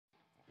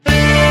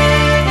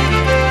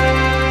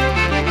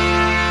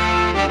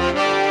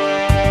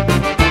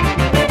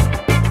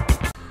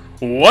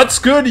What's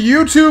good,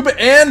 YouTube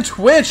and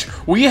Twitch?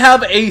 We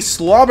have a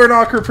slobber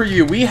knocker for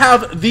you. We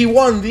have the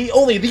one, the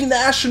only, the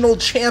national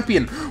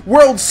champion,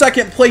 world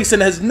second place,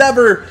 and has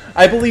never,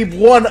 I believe,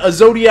 won a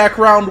Zodiac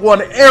Round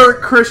 1,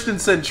 Erik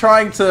Christensen,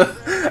 trying to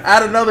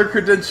add another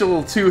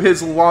credential to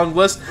his long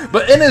list.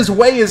 But in his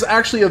way is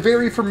actually a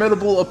very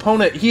formidable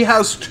opponent. He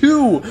has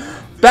two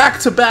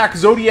back-to-back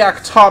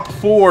Zodiac top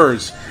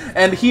 4s.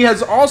 And he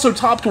has also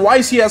topped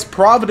YCS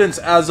Providence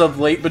as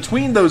of late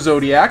between those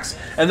Zodiacs,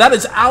 and that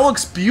is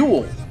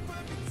Buell.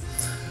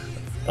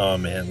 Oh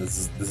man,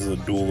 this is a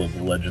duel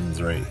of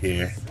legends right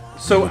here.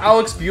 So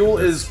Buell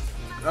is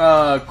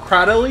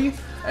Cradley,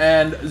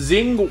 and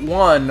Zing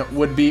 1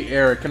 would be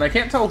Erik, and I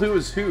can't tell who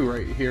is who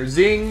right here.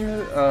 Zing,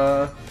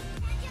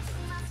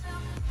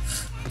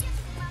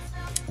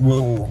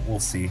 We'll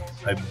see.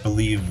 I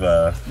believe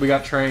we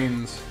got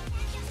trains.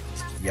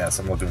 Yes,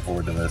 I'm looking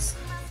forward to this.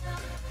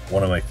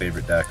 One of my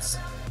favorite decks.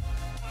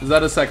 Is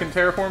that a second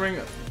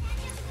terraforming?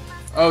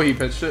 Oh, he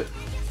pitched it?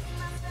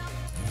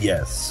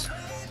 Yes.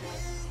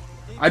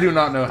 I do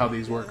not know how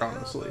these work,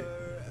 honestly.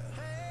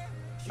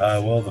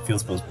 Well, the field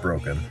spell's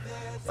broken.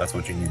 That's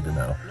what you need to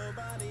know.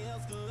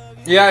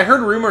 Yeah, I heard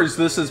rumors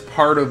this is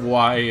part of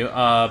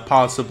why,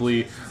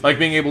 possibly, like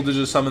being able to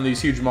just summon these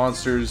huge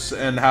monsters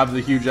and have the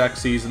huge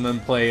Xyz and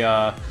then play,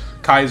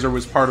 Kaiser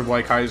was part of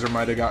why Kaiser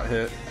might have got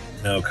hit.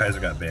 No, Kaiser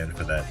got banned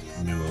for that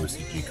new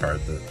OCG card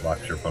that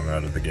locks your opponent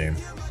out of the game.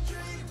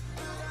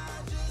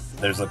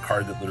 There's a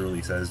card that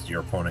literally says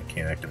your opponent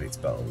can't activate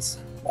spells.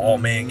 Oh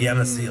man,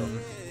 Gamma Seal.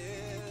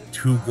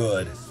 Too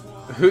good.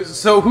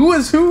 So who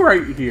is who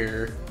right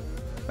here?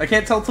 I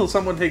can't tell till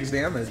someone takes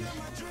damage.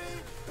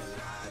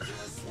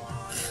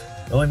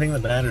 The only thing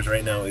that matters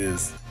right now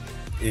is...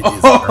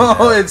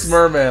 it's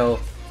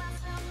Mermail.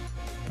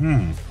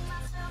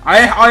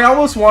 I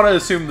almost want to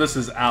assume this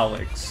is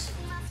Alex.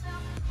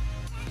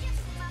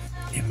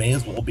 It may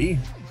as well be.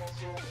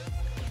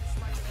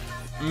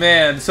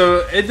 Man, so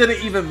it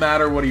didn't even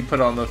matter what he put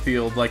on the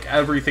field. Like,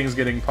 everything's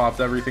getting popped,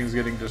 everything's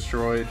getting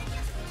destroyed.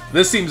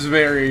 This seems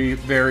very,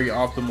 very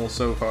optimal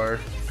so far.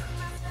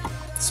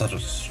 Such a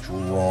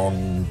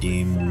strong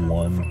game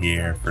one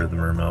here for the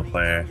Mermail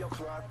player.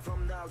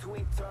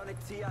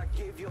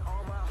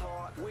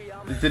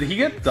 Did he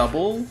get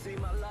double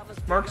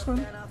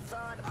marksman?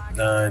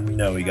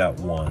 No, he got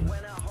one.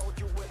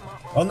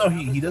 Oh no,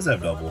 he does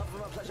have double.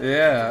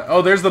 Yeah.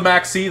 Oh, there's the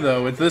Maxi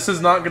though. This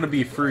is not going to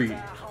be free.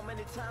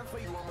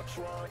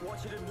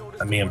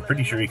 I mean, I'm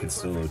pretty sure he can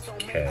still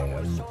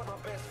OTK.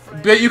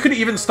 But you could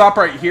even stop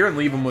right here and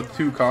leave him with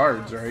 2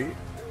 cards, right?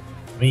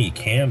 I mean, you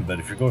can, but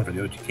if you're going for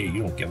the OTK,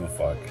 you don't give a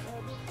fuck.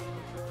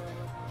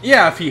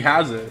 Yeah, if he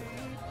has it.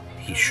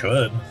 He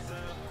should.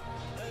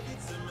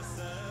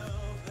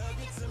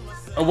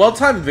 A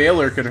well-timed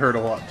Veiler could hurt a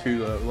lot too,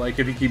 though. Like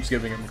if he keeps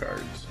giving him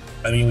cards.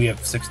 I mean, we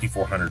have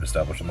 6,400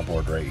 established on the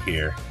board right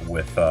here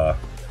with.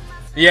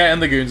 Yeah,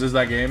 and the Goons is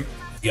that game.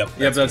 Yep.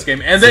 That's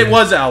game. And Zing. It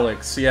was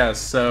Alex, yes.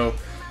 So.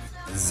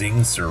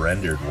 Zing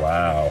surrendered.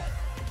 Wow.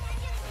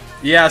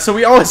 Yeah, so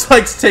we always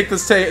like to take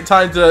this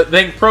time to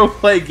thank Pro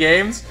Play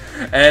Games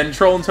and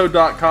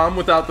TrollandToad.com.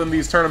 Without them,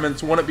 these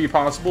tournaments wouldn't be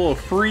possible. A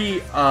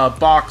free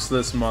box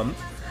this month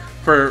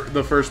for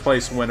the first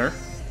place winner.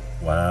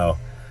 Wow,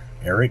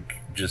 Erik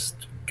just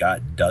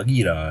got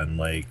Dougie'd on.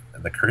 Like,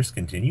 the curse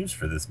continues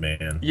for this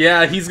man.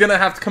 Yeah, he's gonna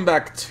have to come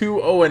back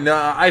 2-0, and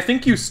I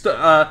think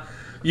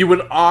you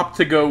would opt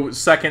to go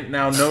second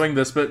now, knowing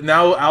this. But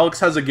now Alex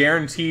has a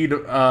guaranteed,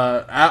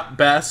 at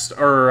best,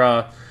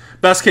 or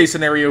best case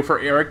scenario for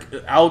Erik,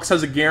 Alex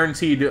has a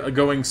guaranteed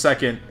going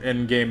second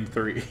in Game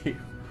 3.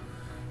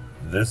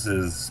 This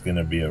is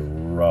gonna be a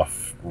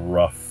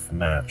rough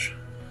match.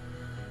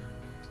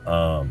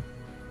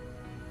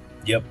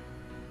 Yep.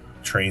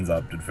 Trains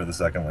opted for the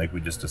second, like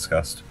we just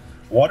discussed.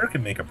 Water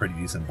can make a pretty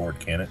decent board,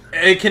 can it?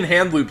 It can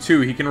hand loop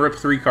too. He can rip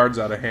 3 cards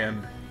out of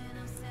hand.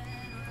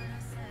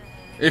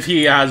 If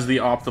he has the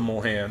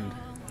optimal hand.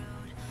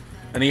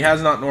 And he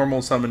has not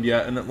normal summoned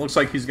yet, and it looks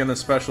like he's gonna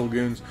special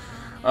Goons.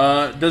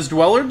 Does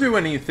Dweller do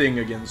anything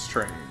against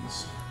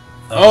trains?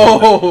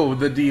 Oh,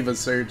 the Diva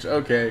search.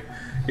 Okay,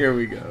 here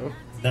we go.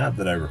 Not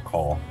that I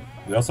recall.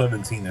 We also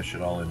haven't seen a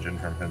Shaddoll engine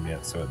from him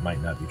yet, so it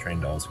might not be train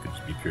dolls. It could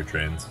just be pure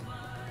trains.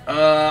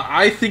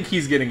 I think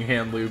he's getting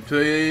hand looped.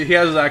 He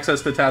has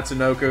access to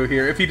Tatsunoko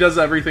here. If he does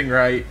everything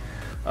right,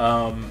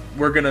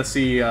 we're gonna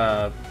see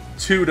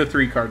 2 to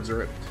 3 cards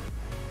ripped.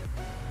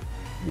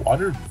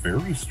 Water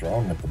very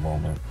strong at the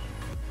moment.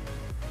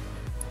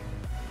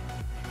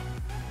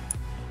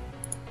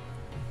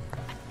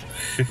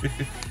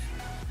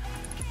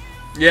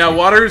 Yeah,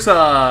 Water's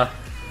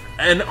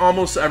and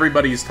almost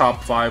everybody's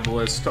top 5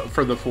 list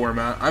for the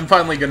format. I'm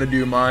finally gonna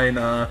do mine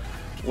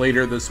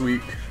later this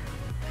week.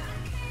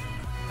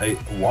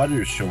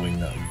 Water's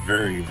showing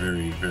very,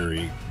 very,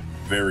 very,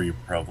 very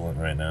prevalent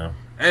right now.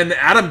 And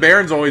Adam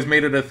Barron's always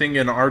made it a thing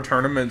in our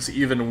tournaments,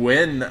 even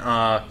when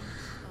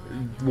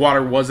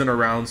Water wasn't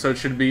around. So it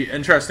should be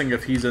interesting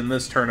if he's in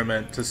this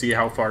tournament to see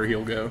how far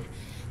he'll go.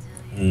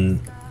 I'm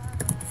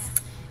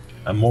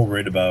more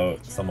worried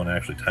about someone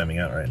actually timing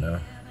out right now.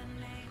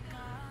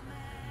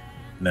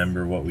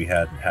 remember what we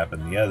had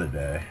happen the other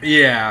day.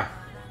 Yeah.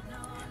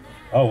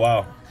 Oh,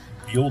 wow.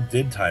 Buell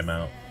did time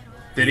out.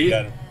 Did he?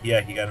 Yeah,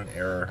 he got an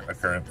error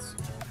occurrence.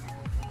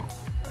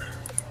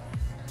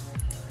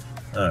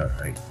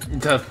 Alright.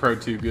 Death Pro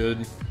too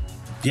good.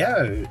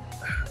 Yeah,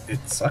 it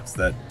sucks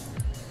that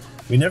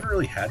we never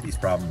really had these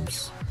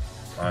problems,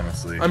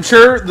 honestly. I'm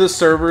sure the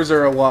servers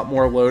are a lot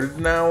more loaded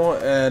now,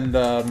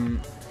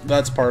 and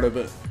that's part of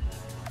it.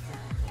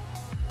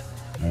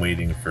 I'm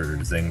waiting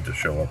for Zing to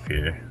show up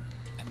here.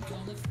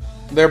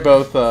 They're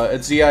both,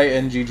 it's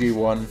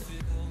ZINGG1.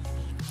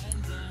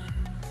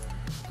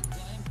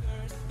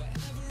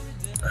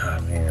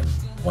 Oh man,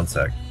 one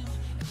sec.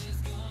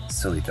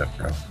 Silly Death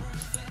Pro.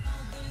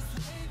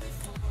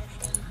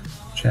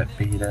 Chat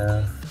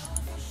beta.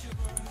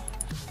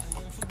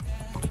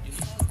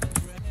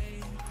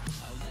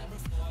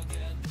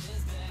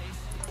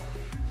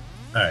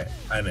 Alright,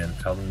 I'm in.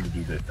 Tell them to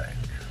do their thing.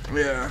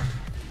 Yeah.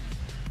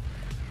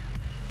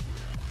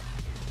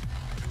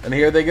 And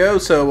here they go.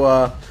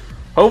 So,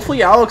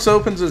 hopefully Alex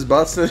opens as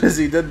busted as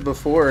he did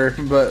before.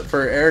 But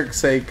for Erik's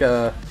sake,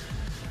 I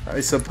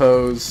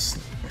suppose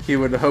he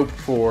would hope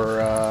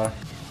for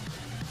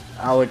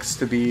Alex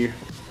to be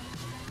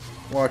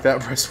locked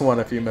out. Press 1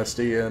 if you missed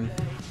Ian.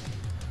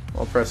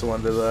 I'll press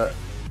 1 to that.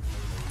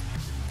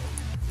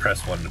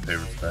 Press 1 to pay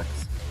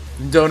respects.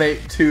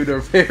 Donate 2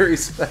 to pay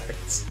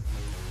respects.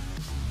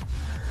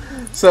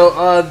 So,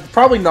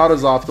 probably not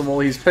as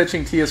optimal. He's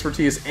pitching TS for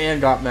TS and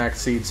got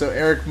max seed. So,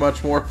 Erik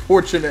much more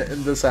fortunate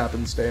in this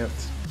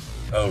happenstance.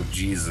 Oh,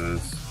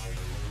 Jesus.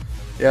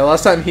 Yeah,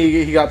 last time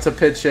he got to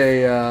pitch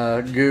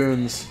a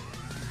Goons.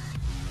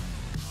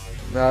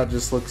 That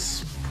just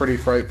looks pretty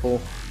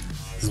frightful.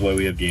 This is why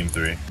we have game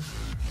 3.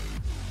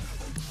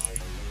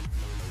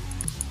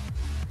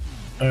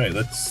 Alright,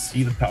 let's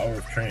see the power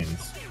of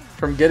trains.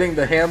 From getting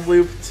the hand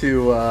loop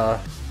to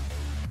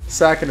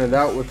sacking it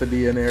out with the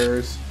DN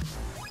errors.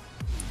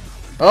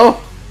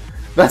 Oh!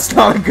 That's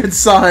not a good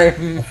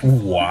sign!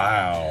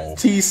 Wow.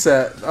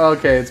 T-set.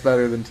 Okay, it's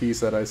better than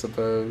T-set, I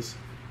suppose.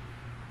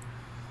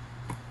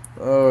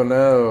 Oh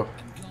no.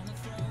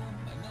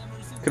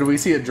 Could we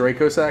see a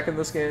Draco sack in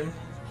this game?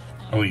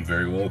 Oh, he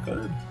very well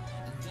could.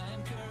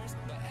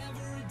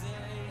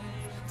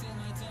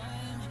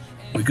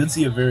 We could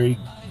see a very,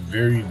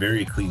 very,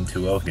 very clean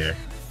 2-0 here.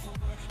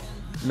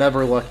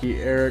 Never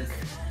lucky, Erik.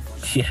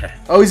 Yeah.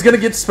 Oh, he's gonna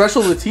get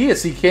special to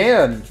TS. He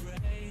can.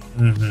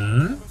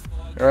 Mm-hmm.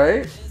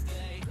 Right?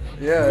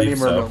 Yeah, any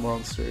So. Mermail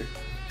monster.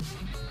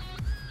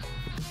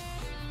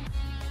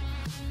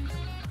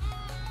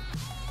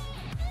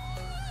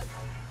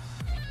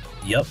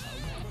 Yep.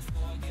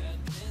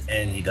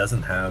 And he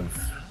doesn't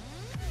have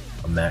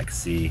a max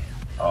C.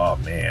 Oh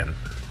man.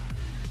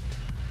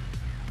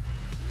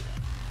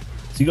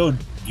 So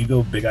you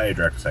go Big Eye or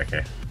Dracosac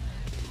here?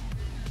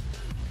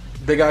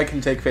 Big Eye can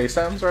take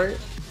FaceTimes, right?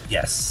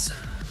 Yes.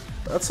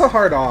 That's a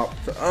hard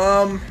opt.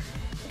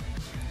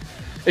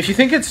 If you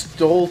think it's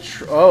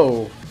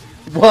oh.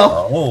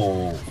 Well.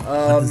 Oh.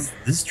 What does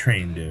this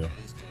train do?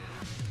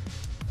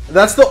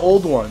 That's the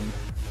old one.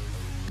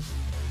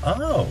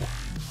 Oh.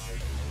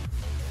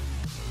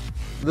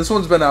 This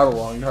one's been out a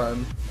long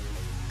time.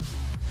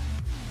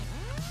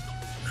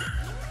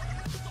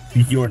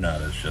 You're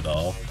not a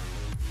Shaddoll.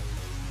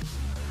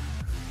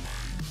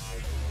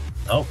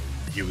 Oh,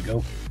 here we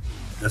go.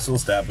 This will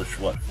establish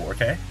what,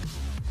 4K?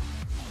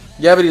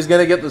 Yeah, but he's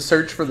gonna get the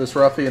search for this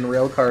ruffian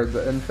rail car at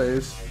the end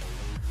phase.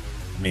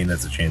 I mean,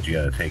 that's a chance you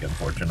gotta take,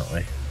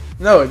 unfortunately.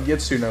 No, it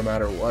gets to no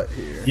matter what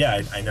here.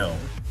 Yeah, I know.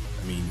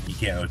 I mean, you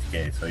can't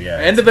OTK, so yeah.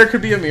 And there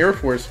could be a Mirror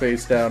Force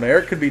face down.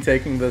 Erik could be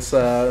taking this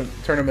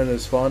tournament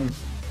as fun.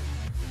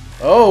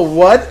 Oh,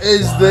 what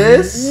is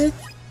this?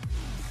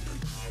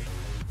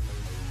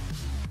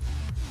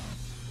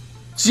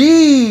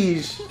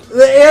 Jeez!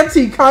 The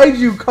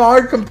anti-kaiju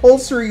card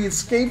compulsory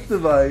escape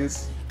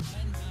device.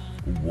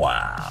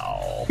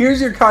 Wow. Here's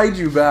your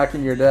kaiju back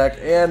in your deck,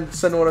 and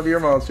send one of your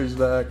monsters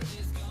back.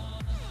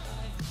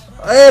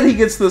 And he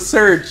gets the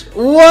search.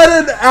 What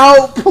an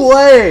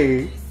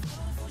outplay!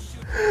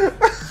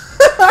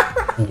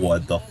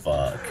 What the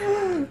fuck?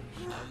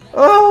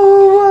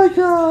 Oh my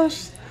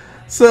gosh.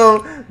 So,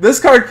 this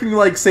card can,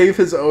 like, save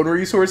his own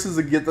resources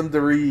and get them to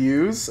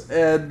reuse,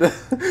 and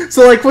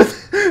so, like,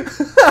 with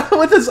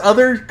with his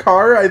other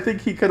car, I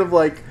think he could have,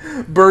 like,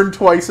 burned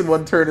twice in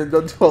one turn and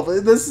done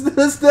 12.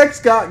 This deck's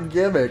got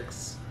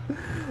gimmicks.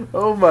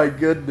 Oh my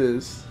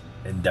goodness.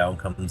 And down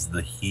comes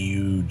the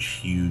huge,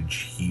 huge,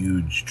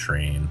 huge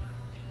train.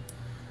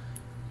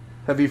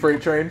 Heavy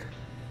freight train.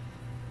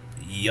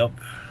 Yup.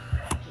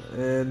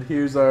 And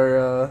here's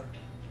our,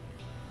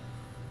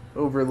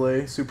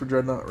 overlay, Super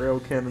Dreadnought Rail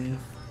Cannon.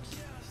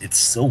 It's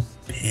so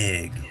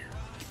big.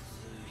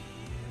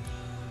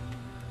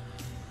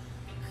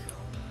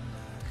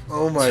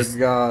 Oh my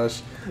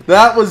gosh.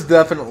 That was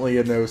definitely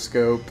a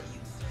no-scope.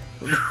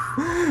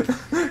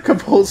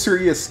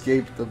 Compulsory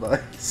escape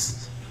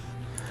device.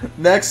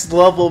 Next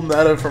level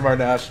meta from our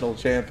national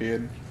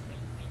champion.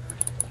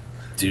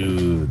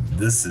 Dude,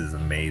 this is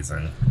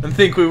amazing. And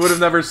think we would have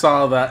never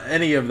saw that,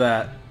 any of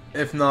that,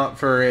 if not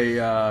for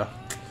a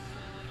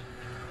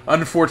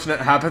unfortunate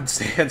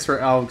happenstance for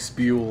Alex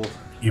Buell.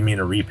 You mean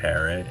a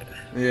repair, right?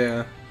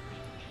 Yeah.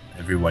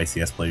 Every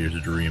YCS player's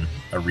dream.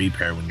 A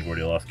repair when you've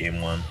already lost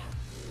game 1.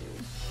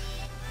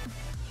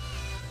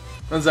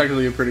 That's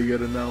actually a pretty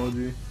good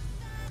analogy.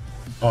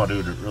 Oh,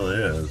 dude, it really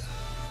is.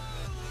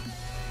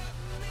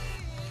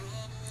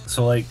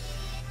 So, like,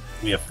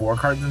 we have 4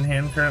 cards in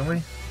hand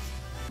currently?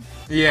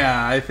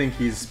 Yeah, I think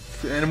he's...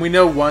 And we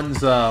know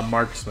one's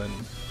marksman.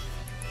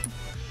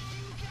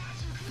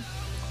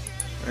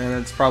 And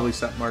it's probably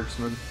Sept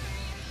marksman.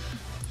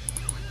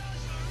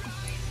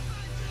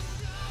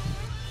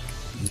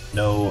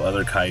 No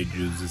other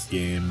kaijus this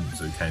game,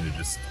 so he kind of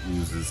just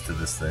loses to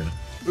this thing.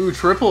 Ooh,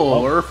 triple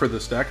allure for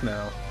this deck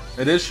now.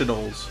 It is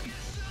Shaddoll's.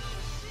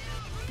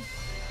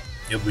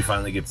 Yep, we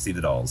finally get to see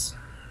the dolls.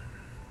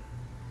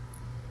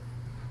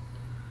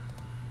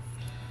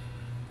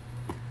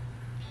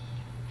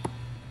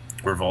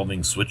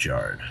 Revolving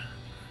switchyard.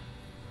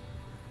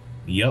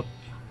 Yep.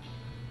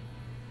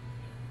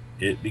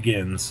 It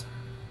begins.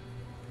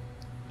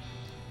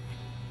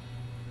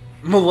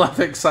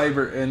 Malefic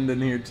Cyber End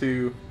in here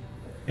too.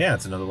 Yeah,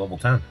 it's another level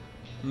 10.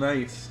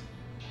 Nice.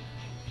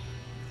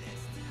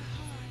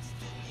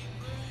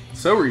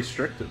 So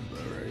restricted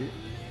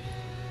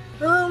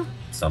though, right?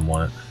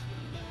 Somewhat.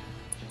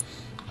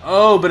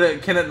 Oh,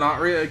 but can it not?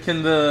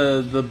 Can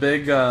the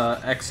big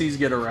Xyz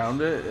get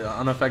around it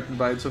unaffected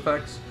by its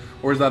effects,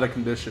 or is that a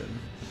condition?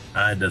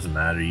 It doesn't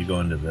matter. You go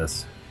into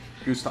this.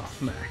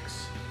 Gustav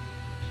Max.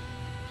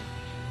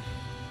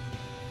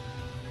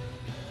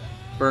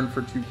 Burn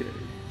for 2K.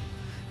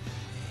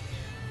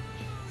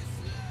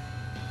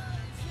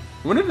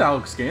 When did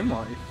Alex gain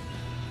life?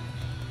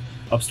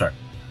 Upstart.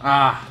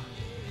 Ah.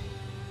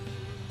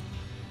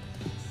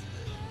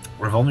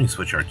 Revolving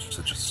switchyard is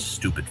such a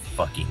stupid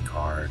fucking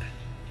card.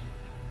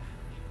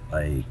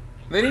 Like,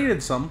 They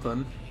needed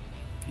something.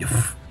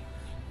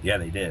 yeah,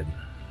 they did.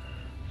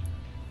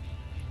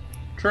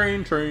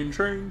 Train, train,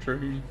 train,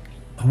 train.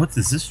 Oh, what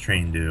does this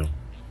train do?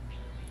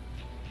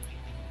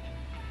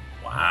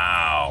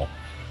 Wow.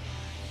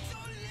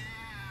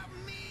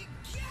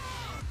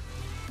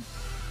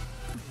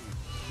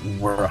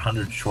 We're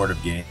 100 short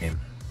of game.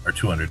 Or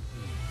 200.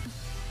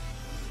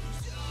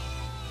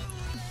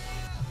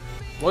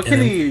 What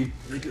can he...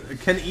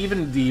 Can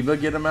even Diva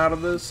get him out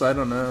of this? I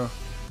don't know.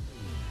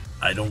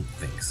 I don't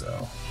think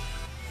so.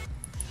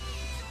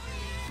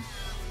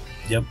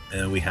 Yep,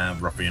 and we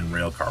have Ruffian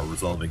Railcar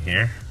resolving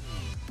here.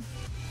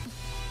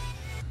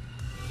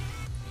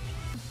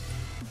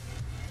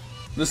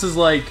 This is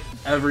like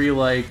every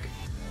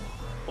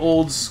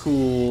old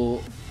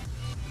school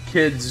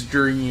kid's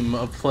dream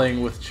of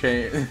playing with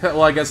chain.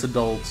 Well, I guess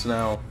adults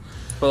now,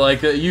 but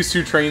like used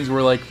to trains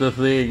were like the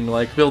thing.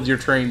 Like build your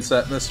train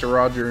set, Mr.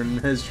 Roger and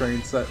his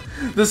train set.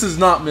 This is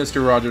not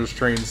Mr. Roger's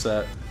train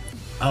set.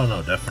 Oh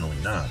no, definitely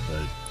not.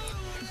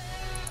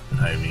 But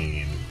I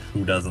mean,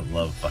 who doesn't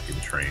love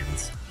fucking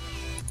trains?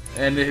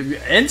 And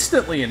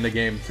instantly into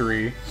game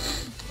 3.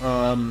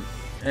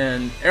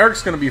 And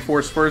Erik's going to be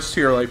forced first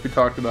here like we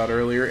talked about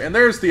earlier. And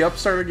there's the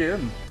upstart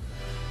again.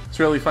 It's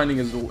really finding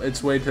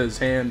its way to his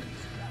hand.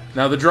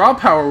 Now the draw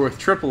power with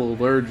triple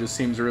allure just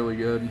seems really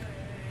good.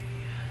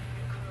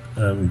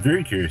 I'm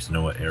very curious to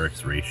know what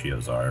Erik's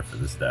ratios are for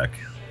this deck.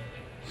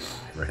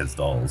 For his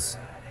dolls.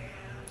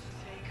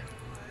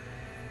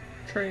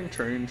 Train,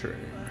 train, train.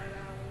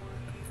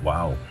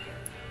 Wow.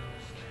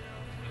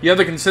 Yeah,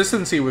 the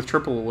consistency with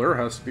triple allure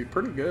has to be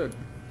pretty good.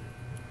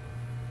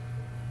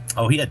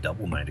 Oh, he had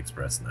double Night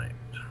Express Night.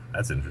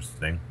 That's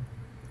interesting.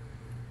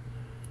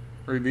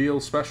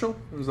 Reveal special?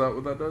 Is that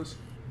what that does?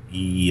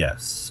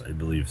 Yes, I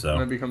believe so.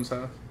 And it becomes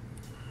half?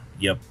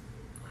 Yep.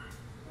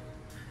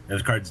 And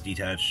if cards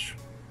detach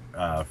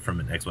from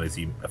an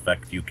XYZ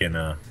effect, you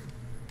can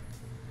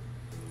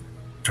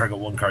target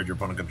one card your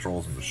opponent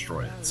controls and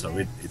destroy it.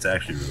 So it's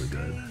actually really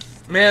good.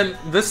 Man,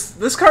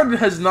 this card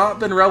has not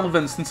been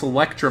relevant since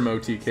Electrum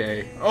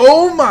OTK.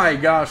 Oh my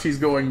gosh, he's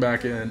going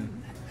back in.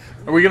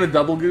 Are we going to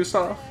double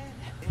Gustav?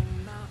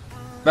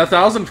 That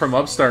 1,000 from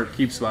Upstart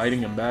keeps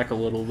biting him back a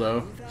little,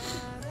 though.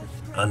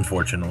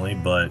 Unfortunately,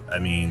 but, I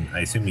mean,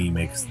 I assume he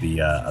makes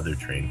the other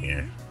train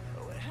here.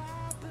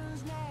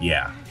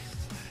 Yeah.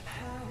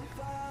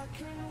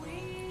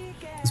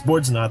 This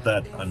board's not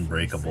that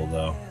unbreakable,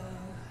 though.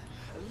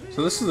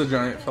 So this is a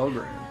giant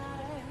Felgrand.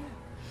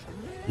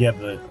 Yeah,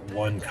 but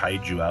one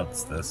Kaiju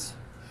outs this.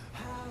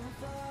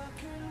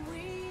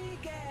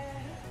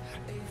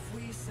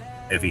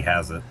 If he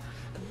has it.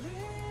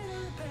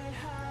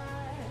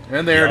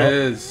 And there it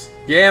is.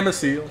 Gamma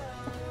Seal.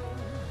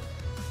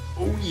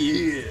 Oh,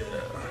 yeah.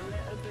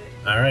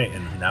 Alright,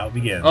 and now it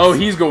begins. Oh,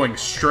 he's going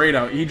straight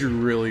out. He drew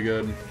really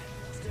good.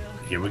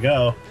 Here we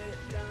go.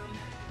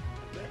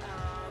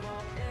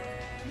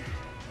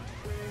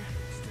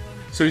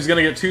 So he's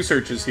going to get 2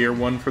 searches here.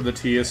 One for the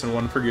Tias and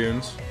one for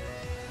Goons.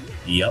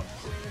 Yep.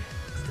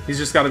 He's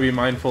just got to be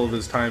mindful of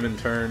his time and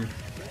turn.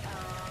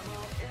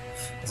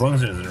 As long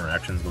as there's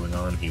interactions going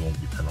on, he won't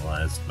be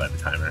penalized by the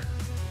timer.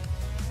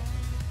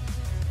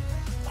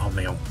 Oh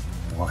man,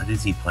 What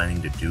is he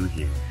planning to do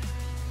here?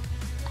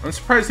 I'm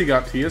surprised he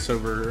got Tias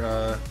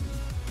over,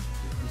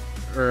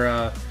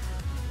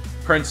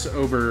 Prince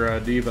over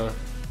Diva.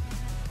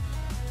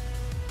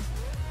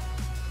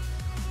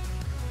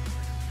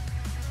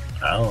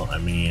 Oh, I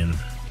mean...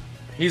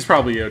 He's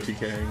probably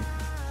OTKing.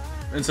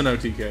 It's an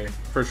OTK,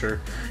 for sure.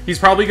 He's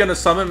probably going to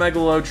summon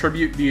Megalo,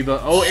 tribute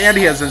Diva. Oh, and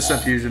he has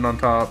Instant Fusion on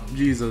top.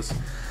 Jesus.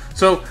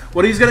 So,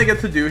 what he's going to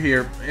get to do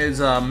here is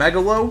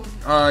Megalo,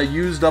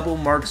 use double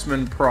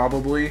Marksman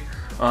probably,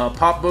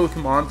 pop both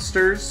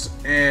monsters,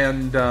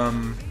 and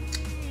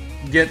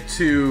get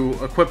to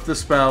equip the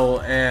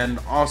spell, and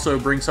also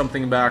bring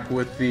something back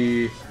with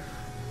the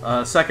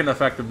second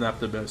effect of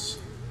Neptibus.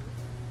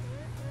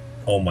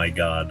 Oh my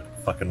god.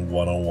 Fucking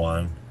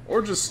 101.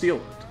 Or just steal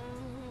it.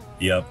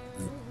 Yep.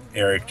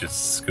 Erik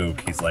just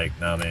scooped. He's like,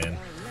 nah, man.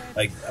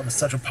 Like, that was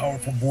such a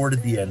powerful board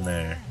at the end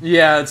there.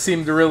 Yeah, it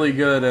seemed really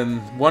good,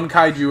 and one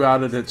Kaiju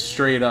outed it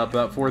straight up.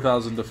 That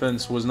 4,000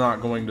 defense was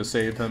not going to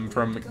save him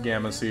from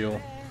Gamma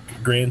Seal.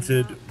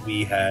 Granted,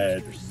 we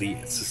had the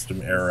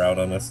system error out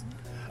on us.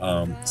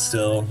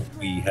 Still,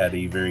 we had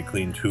a very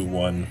clean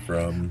 2-1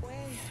 from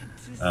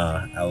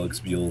Alex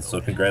Buell, so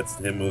congrats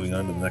to him moving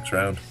on to the next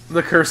round.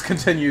 The curse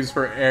continues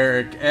for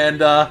Erik,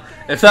 and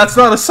if that's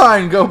not a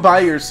sign, go buy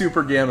your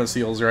Super Gamma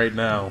Seals right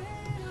now.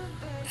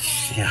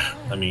 Yeah,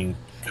 I mean,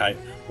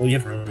 well, you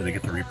have to remember they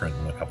get the reprint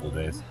in a couple of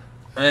days.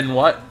 And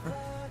what?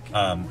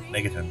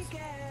 Megatons.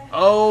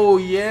 Oh,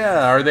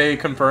 yeah. Are they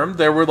confirmed?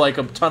 There were like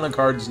a ton of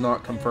cards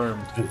not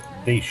confirmed.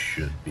 They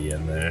should be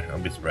in there. I'll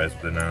be surprised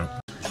if they're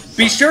not.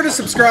 Be sure to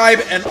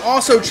subscribe and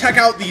also check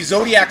out the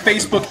Zodiac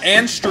Facebook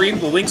and stream.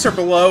 The links are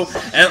below.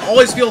 And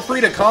always feel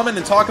free to comment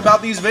and talk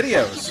about these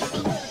videos.